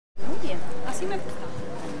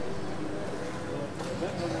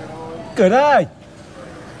Good day.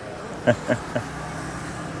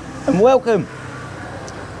 And welcome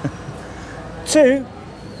to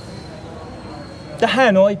the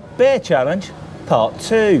Hanoi Beer Challenge Part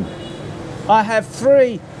 2. I have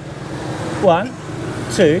three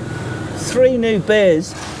new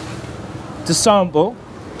beers to sample.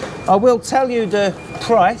 I will tell you the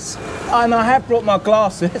price, and I have brought my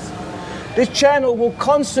glasses. This channel will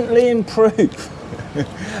constantly improve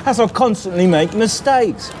as I constantly make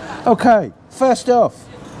mistakes. Okay, first off,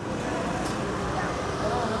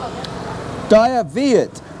 Hanoi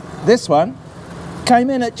Viet. This one came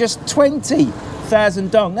in at just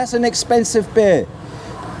 20,000 dong. That's an expensive beer.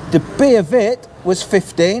 The beer Viet was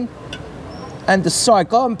 15, and the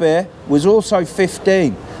Saigon beer was also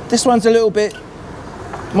 15. This one's a little bit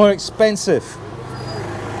more expensive.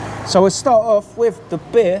 So we'll start off with the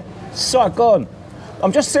beer Saigon.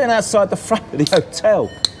 I'm just sitting outside the front of the hotel.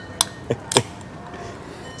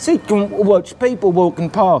 See, you can watch people walking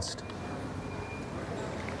past.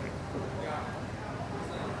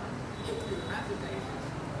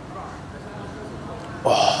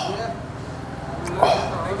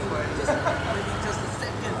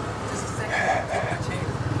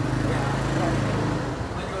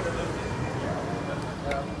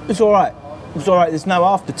 It's all right. It's all right. There's no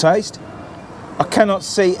aftertaste. I cannot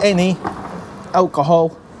see any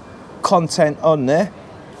alcohol content on there.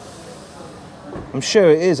 I'm sure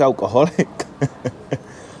it is alcoholic.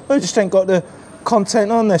 I just ain't got the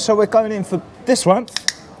content on there. So we're going in for this one.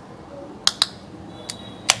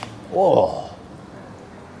 Whoa.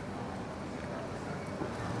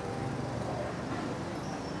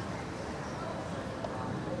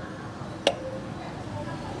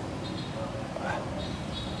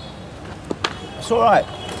 It's all right.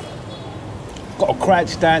 Got to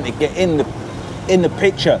crouch down to get in the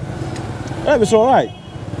picture. That was all right.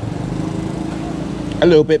 A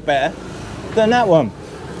little bit better than that one.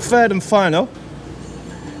 Third and final,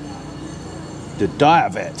 the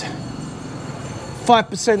Hanoi Viet.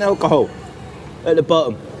 5% alcohol at the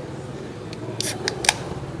bottom.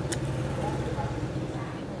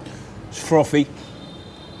 It's frothy.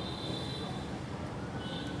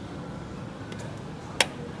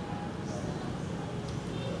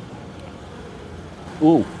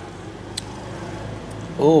 Ooh.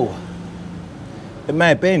 Ooh. It may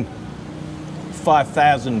have been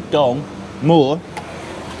 5,000 dong more.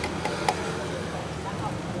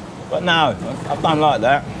 But no, I don't like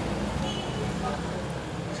that.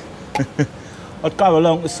 I'd go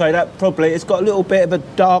along to say that probably it's got a little bit of a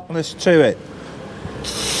darkness to it.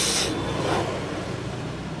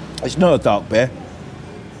 It's not a dark beer.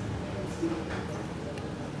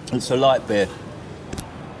 It's a light beer.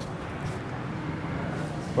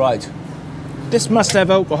 Right, this must have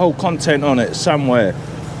alcohol content on it somewhere.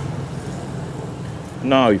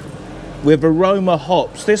 No, with aroma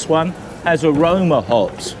hops. This one has aroma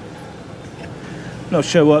hops. Not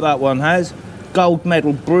sure what that one has. Gold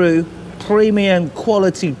medal brew, premium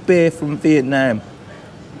quality beer from Vietnam.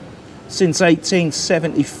 Since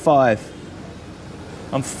 1875.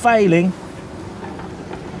 I'm failing.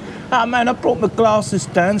 Oh man, I brought my glasses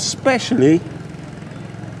down specially.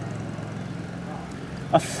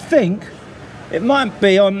 I think it might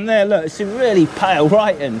be on there. Look, it's a really pale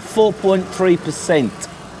writing, 4.3%.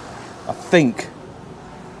 I think.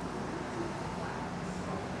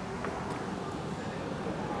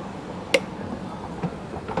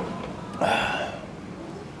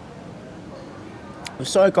 The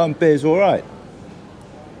Saigon beer's all right.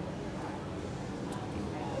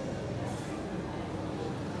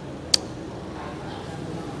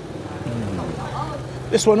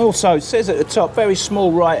 This one also says at the top, very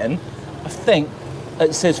small writing, I think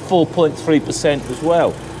it says 4.3% as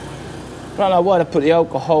well. I don't know why they put the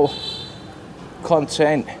alcohol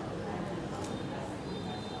content.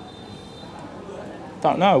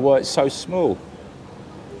 Don't know why it's so small.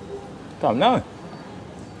 Don't know.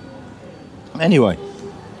 Anyway.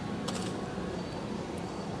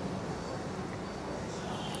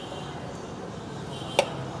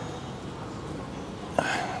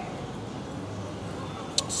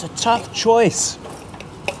 It's a tough choice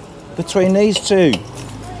between these two.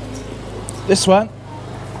 This one.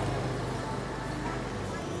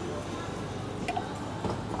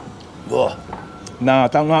 Ugh. No, I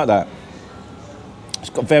don't like that. It's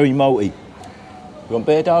got very malty. You want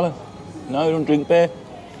beer, darling? No, you don't drink beer?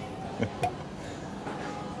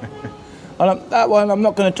 That one, I'm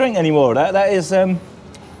not going to drink any more of that. That is,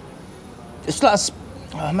 it's like,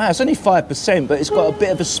 oh man, it's only 5%, but it's got a bit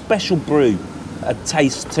of a special brew, a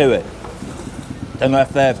taste to it. Don't know if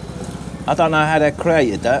they've, I don't know how they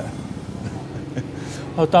created that.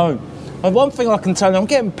 I don't. And one thing I can tell you, I'm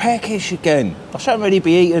getting peckish again. I shouldn't really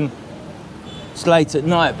be eating. It's late at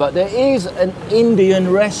night, but there is an Indian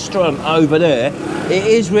restaurant over there. It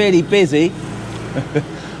is really busy.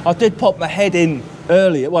 I did pop my head in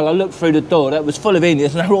earlier. Well, I looked through the door. That was full of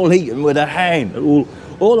Indians, and they were all eating with a hand.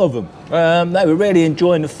 All of them. They were really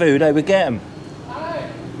enjoying the food they were getting.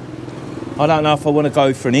 I don't know if I want to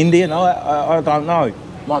go for an Indian. I don't know.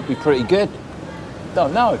 Might be pretty good.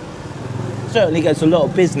 Don't know. Certainly gets a lot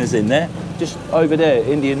of business in there. Just over there,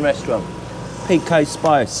 Indian restaurant. PK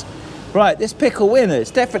Spice. Right, this pickle winner,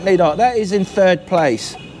 it's definitely not. That is in third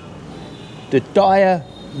place. The Daya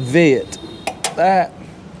Viet.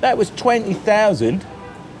 That was 20,000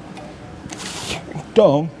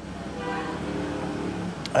 dong.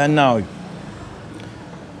 And no,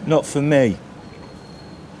 not for me.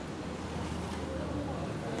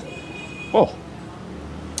 Oh,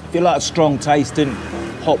 if you like a strong tasting,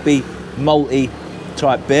 hoppy, malty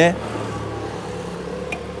type beer,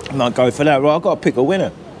 I might go for that. Right, I've got to pick a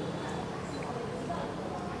winner.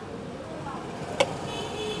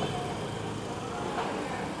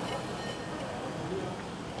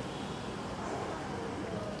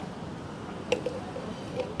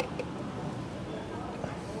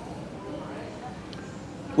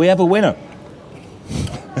 We have a winner.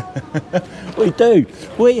 We do.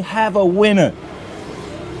 We have a winner.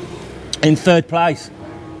 In third place,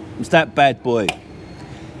 it's that bad boy.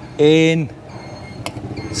 In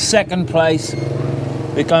second place,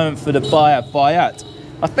 we're going for the Bayer Viet.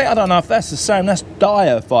 I don't know if that's the same. That's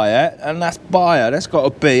Daya Viet, and that's Bayer. That's got a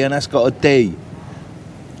B and that's got a D.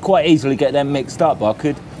 Quite easily get them mixed up, I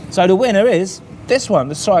could. So the winner is this one,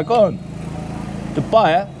 the Saigon. The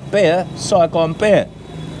Bayer Beer Saigon Beer.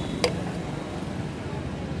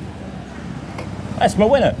 That's my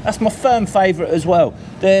winner. That's my firm favourite as well.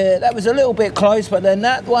 That was a little bit close, but then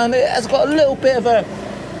that one, it has got a little bit of a...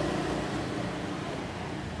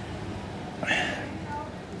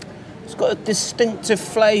 It's got a distinctive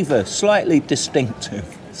flavour, slightly distinctive.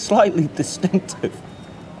 Slightly distinctive.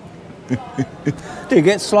 Do you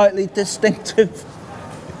get slightly distinctive?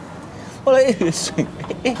 Well, it is.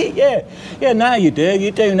 Yeah, now you do.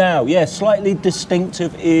 You do now. Yeah, slightly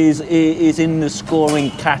distinctive is in the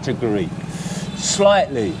scoring category.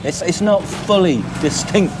 Slightly. It's not fully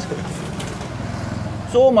distinctive.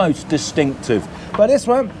 It's almost distinctive. But this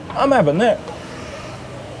one, I'm having it.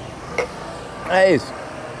 It is.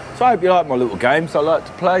 So I hope you like my little games I like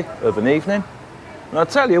to play of an evening. And I'll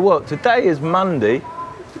tell you what, today is Monday.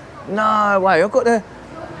 No way, I've got the...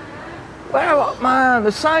 Well, man,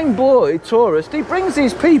 the same boy, tourist, he brings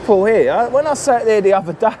these people here. When I sat there the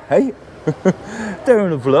other day,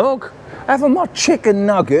 doing a vlog, having my chicken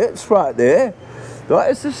nuggets right there.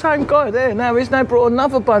 Right, it's the same guy there. Now he's now brought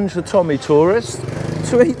another bunch of Tommy tourists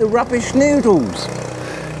to eat the rubbish noodles.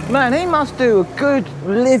 Man, he must do a good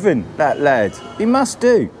living, that lad. He must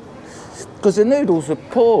do. Because the noodles are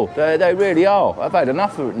poor, they really are. I've had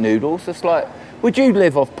enough of noodles. It's like, would you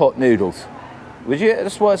live off pot noodles? Would you?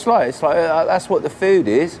 That's what it's like. It's like that's what the food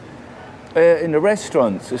is in the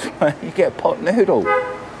restaurants. It's like you get a pot noodle,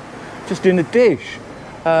 just in a dish.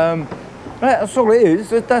 That's all it is.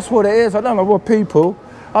 That's what it is. I don't know what people.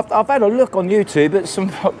 I've had a look on YouTube at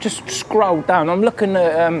some. Just scrolled down. I'm looking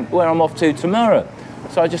at where I'm off to tomorrow.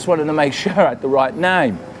 So I just wanted to make sure I had the right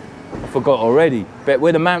name. I forgot already. But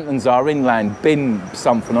where the mountains are, inland, bin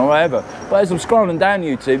something or whatever. But as I'm scrolling down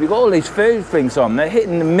YouTube, you've got all these food things on. They're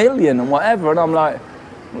hitting the million and whatever. And I'm like,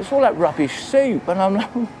 what's all that rubbish soup? And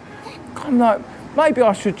I'm like, maybe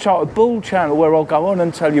I should start a bull channel where I'll go on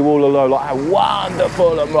and tell you all along like how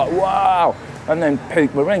wonderful. I'm like, wow. And then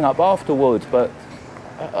pick my ring up afterwards. But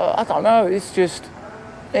I don't know. It's just,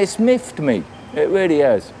 it's miffed me. It really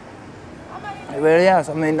has. It really has.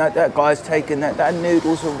 I mean, that guy's taking that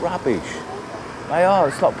noodles are rubbish. They are.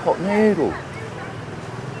 It's like pot noodle.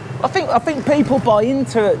 I think people buy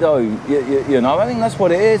into it though. You know, I think that's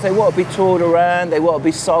what it is. They want to be toured around. They want to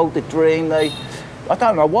be sold the dream. I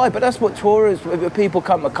don't know why, but that's what tourists. If people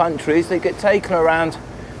come to countries, they get taken around,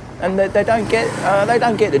 and they don't get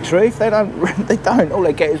the truth. They don't. All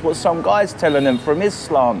they get is what some guy's telling them from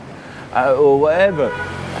Islam, or whatever.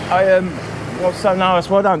 So no, that's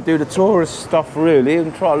why I don't do the tourist stuff really,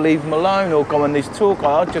 and try to leave them alone or go on these tour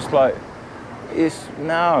guides. I just like,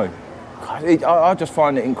 I just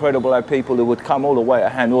find it incredible how people who would come all the way to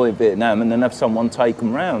Hanoi Vietnam and then have someone take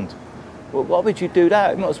them round. Well, why would you do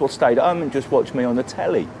that? You might as well stay at home and just watch me on the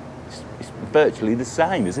telly. It's virtually the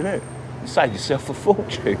same, isn't it? You save yourself a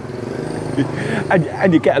fortune.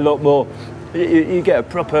 and you get a lot more, you get a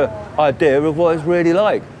proper idea of what it's really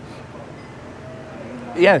like.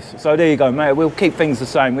 Yes, so there you go, mate. We'll keep things the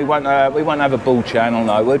same. We won't have a bull channel,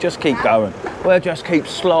 no. We'll just keep going. We'll just keep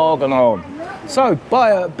slogging on. So,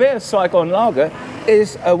 a beer Saigon Lager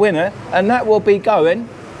is a winner, and that will be going,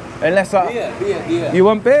 unless Beer. You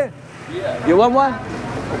want beer? Yeah. You want one?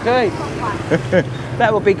 Okay.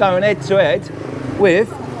 That will be going head to head with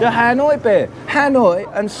the Hanoi beer. Hanoi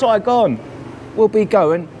and Saigon will be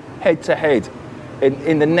going head to head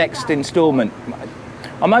in the next instalment.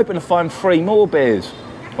 I'm hoping to find 3 more beers.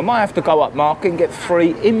 I might have to go up market and get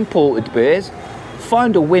 3 imported beers,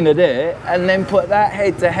 find a winner there, and then put that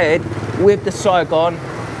head to head with the Saigon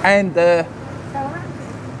and the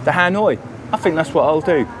Hanoi. I think that's what I'll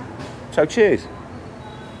do. So cheers.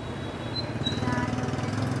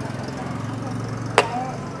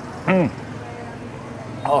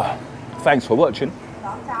 Oh, thanks for watching.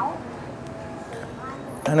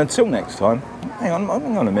 And until next time, hang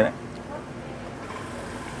on a minute.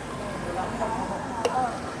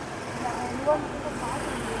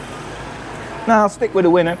 Now I'll stick with the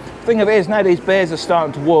winner. Thing of it is, now these beers are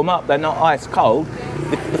starting to warm up, they're not ice cold,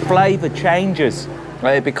 the flavour changes.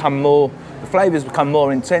 The flavours become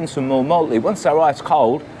more intense and more malty. Once they're ice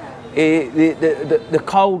cold, the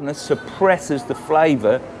coldness suppresses the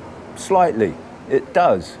flavour slightly. It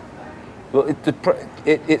does. But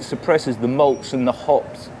it suppresses the malts and the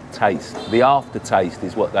hops taste. The aftertaste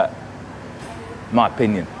is what that, my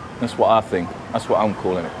opinion. That's what I think. That's what I'm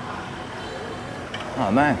calling it.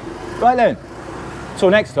 Oh man. Right then. Till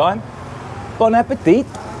next time. Bon appetit.